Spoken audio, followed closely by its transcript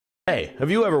Hey,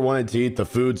 have you ever wanted to eat the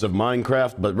foods of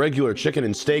Minecraft, but regular chicken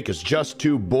and steak is just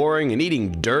too boring and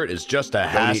eating dirt is just a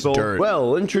hassle?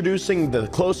 Well, introducing the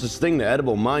closest thing to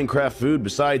edible Minecraft food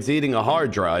besides eating a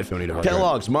hard drive,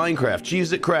 Kellogg's Minecraft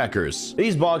Cheez-It crackers.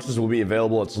 These boxes will be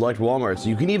available at select Walmarts.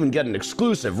 You can even get an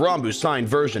exclusive Ranboo signed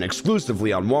version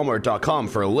exclusively on Walmart.com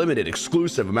for a limited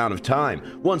exclusive amount of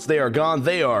time. Once they are gone,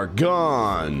 they are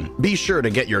gone. Be sure to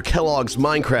get your Kellogg's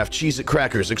Minecraft Cheez-It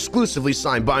crackers exclusively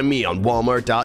signed by me on Walmart.com.